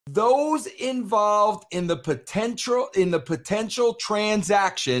those involved in the potential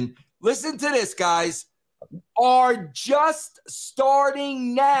transaction, listen to this, guys, are just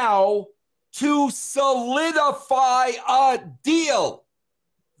starting now to solidify a deal.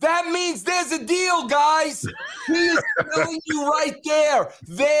 That means there's a deal, guys. He is telling you right there.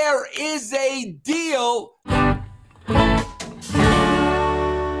 There is a deal.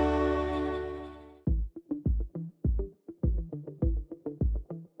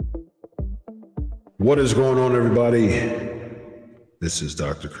 What is going on, everybody? This is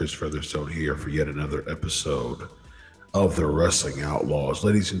Dr. Chris Featherstone here for yet another episode of the Wrestling Outlaws.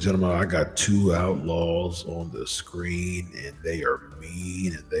 Ladies and gentlemen, I got two outlaws on the screen, and they are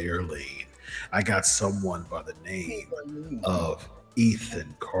mean and they are lean. I got someone by the name of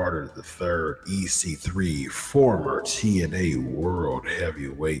Ethan Carter III, EC3, former TNA World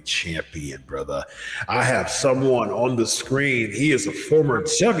Heavyweight Champion, brother. I have someone on the screen. He is a former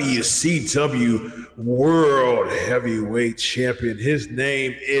WCW World Heavyweight Champion. His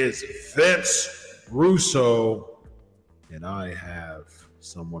name is Vince Russo. And I have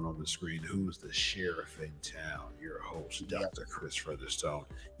someone on the screen who's the sheriff in town, your host, Dr. Chris Featherstone.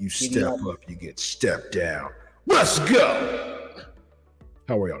 You step up, you get stepped down. Let's go!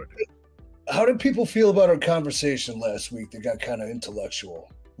 How are y'all today? How did people feel about our conversation last week that got kind of intellectual?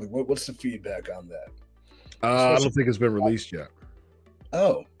 Like, what's the feedback on that? I don't think it's been released yet.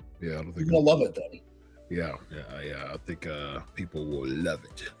 Oh. Yeah, I don't think you're going to love it then. Yeah. I think people will love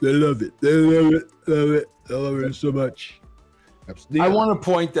it. They love it. They love it. They love it so much. I want to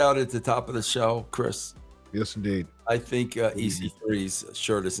point out at the top of the show, Chris. Yes, indeed. I think EC3's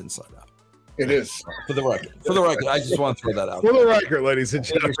shirt is inside out. It is. For the record, I just want to throw that out. For the record, ladies and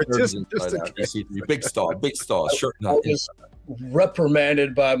gentlemen, just EC3, big star, shirt not was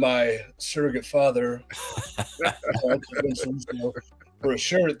reprimanded by my surrogate father for a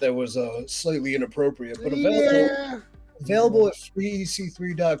shirt that was slightly inappropriate, but available at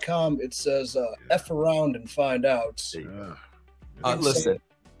freeec3.com. It says F around and find out. Listen,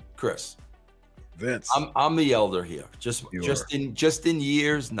 Chris. Vince. I'm the elder here. Just in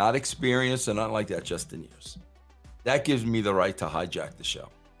years, not experience and not like that, just in years. That gives me the right to hijack the show.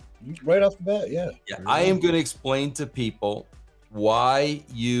 Right off the bat, yeah. I am going to explain to people why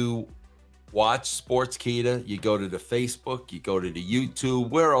you watch Sportskeeda. You go to the Facebook, you go to the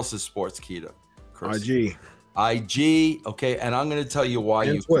YouTube. Where else is Sportskeeda, Chris? IG. Okay, and I'm going to tell you why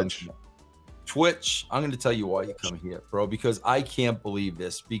you Twitch, I'm going to tell you why you come here, bro, because I can't believe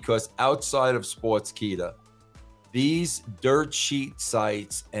this. Because outside of Sportskeeda, these dirt sheet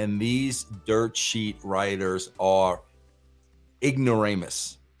sites and these dirt sheet writers are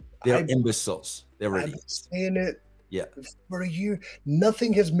ignoramus. They're imbeciles. They're idiots. I've been saying it for a year.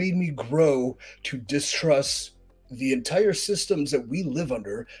 Nothing has made me grow to distrust the entire systems that we live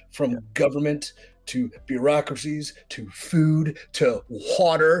under, from government to bureaucracies to food to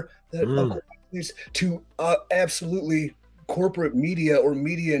water. To absolutely corporate media or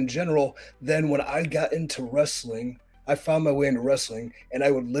media in general. Then when I got into wrestling, I found my way into wrestling, and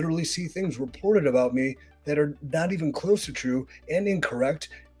I would literally see things reported about me that are not even close to true and incorrect.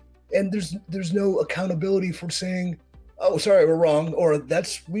 And there's no accountability for saying, oh, sorry, we're wrong, or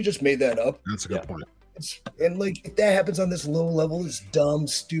we just made that up. That's a good point. And like, if that happens on this low level, this dumb,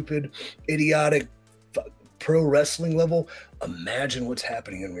 stupid, idiotic pro wrestling level, imagine what's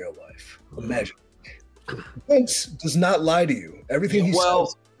happening in real life. Imagine. Vince does not lie to you. Everything he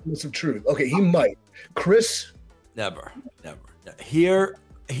says is the truth. Okay, he might. Chris, never. Here,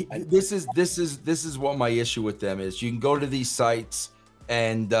 this is what my issue with them is. You can go to these sites,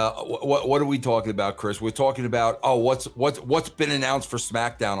 and what are we talking about, Chris? We're talking about what's been announced for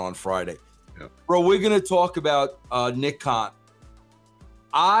SmackDown on Friday. Bro, we're gonna talk about Nick Khan.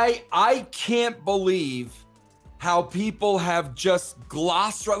 I can't believe how people have just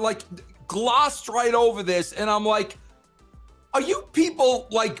glossed right over this. And I'm like, are you people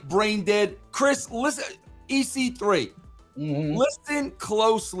like brain dead? Chris, listen, EC3, listen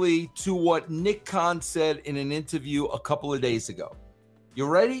closely to what Nick Khan said in an interview a couple of days ago. You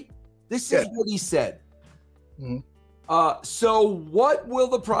ready? This is what he said. So what will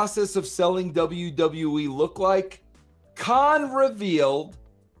the process of selling WWE look like? Khan revealed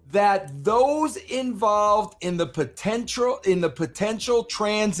that those involved in the potential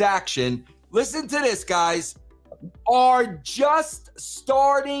transaction, listen to this, guys, are just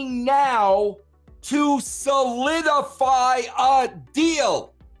starting now to solidify a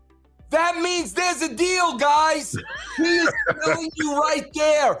deal. That means there's a deal, guys. He is telling you right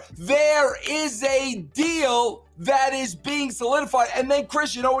there. There is a deal that is being solidified. And then,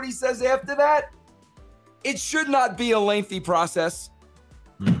 Chris, you know what he says after that? It should not be a lengthy process.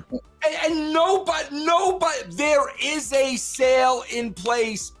 And nobody, there is a sale in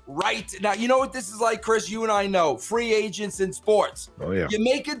place right now. You know what this is like, Chris? You and I know free agents in sports. Oh yeah. You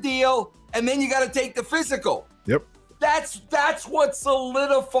make a deal and then you got to take the physical. Yep. That's what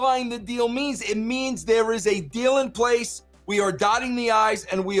solidifying the deal means. It means there is a deal in place. We are dotting the I's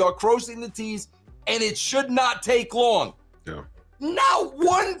and we are crossing the T's, and it should not take long. Yeah. Not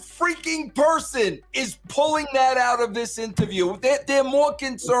one freaking person is pulling that out of this interview. They're more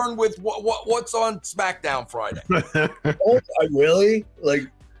concerned with what's on SmackDown Friday. Really? Like,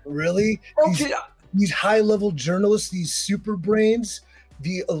 really? Okay. These high-level journalists, these super brains,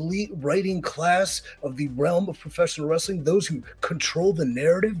 the elite writing class of the realm of professional wrestling, those who control the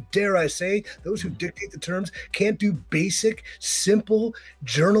narrative, dare I say, those who dictate the terms, can't do basic, simple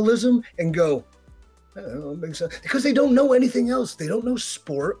journalism and go, oh, makes sense. Because they don't know anything else. They don't know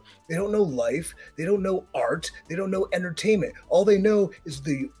sport. They don't know life. They don't know art. They don't know entertainment. All they know is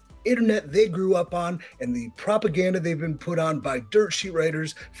the internet they grew up on and the propaganda they've been put on by dirt sheet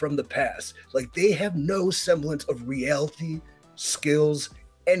writers from the past. Like, they have no semblance of reality, skills,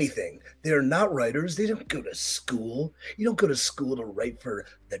 anything. They're not writers. They don't go to school. You don't go to school to write for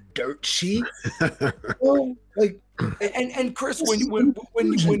the dirt sheet. Well, like, and Chris, when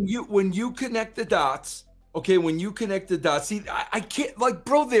you connect the dots, okay, when you connect the dots, see, I can't, like,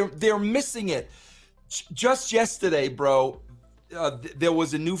 bro, they're missing it. Just yesterday, bro, there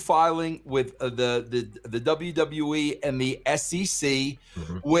was a new filing with the WWE and the SEC,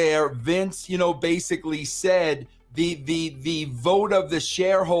 where Vince, basically said the vote of the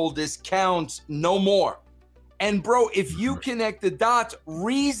shareholders counts no more. And bro, if you connect the dots,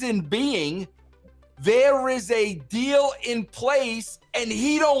 reason being, there is a deal in place and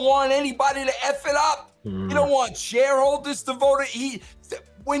he don't want anybody to F it up. He don't want shareholders to vote it.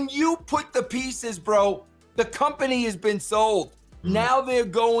 When you put the pieces, bro, the company has been sold. Now they're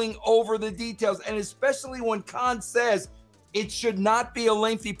going over the details. And especially when Khan says it should not be a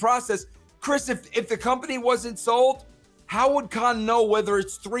lengthy process. Chris, if the company wasn't sold, how would Khan know whether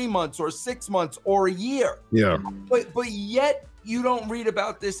it's 3 months or 6 months or a year? Yeah. But yet you don't read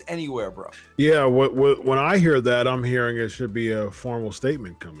about this anywhere, bro. Yeah. When I hear that, I'm hearing it should be a formal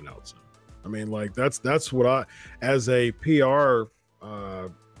statement coming out soon. I mean, like, that's what I, as a PR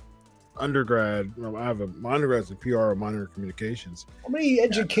undergrad, my undergrad's in PR or minor in communications. How many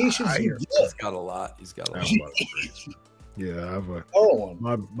educations you get? He's got a lot. He's got a lot. Yeah, I have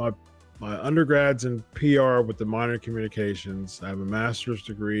my undergrad's in PR with the minor in communications. I have a master's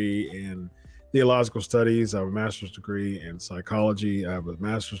degree in theological studies. I have a master's degree in psychology. I have a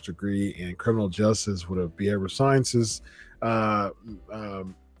master's degree in criminal justice with a behavioral sciences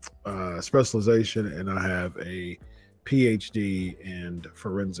specialization, and I have a PhD in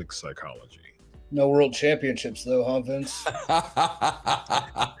forensic psychology. No world championships, though, huh, Vince?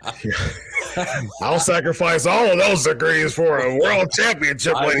 I'll sacrifice all of those degrees for a world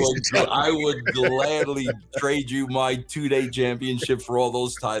championship. I would gladly trade you my 2-day championship for all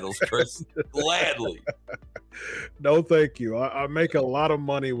those titles, Chris. Gladly. No, thank you. I make a lot of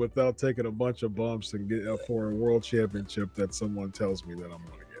money without taking a bunch of bumps and get for a world championship that someone tells me that I'm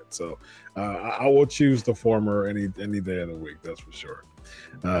going to get. So I will choose the former any day of the week. That's for sure.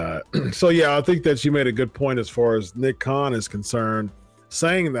 So yeah, I think that you made a good point as far as Nick Khan is concerned,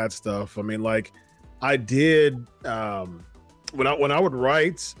 saying that stuff. I mean, like, I did when I would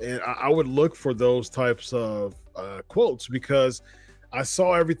write, and I would look for those types of quotes, because I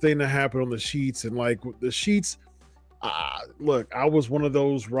saw everything that happened on the sheets, and like the sheets. Look, I was one of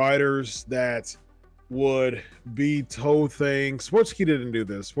those writers that would be told things. Sportskeeda didn't do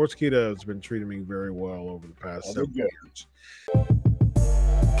this. Sportskeeda has been treating me very well over the past 7 years.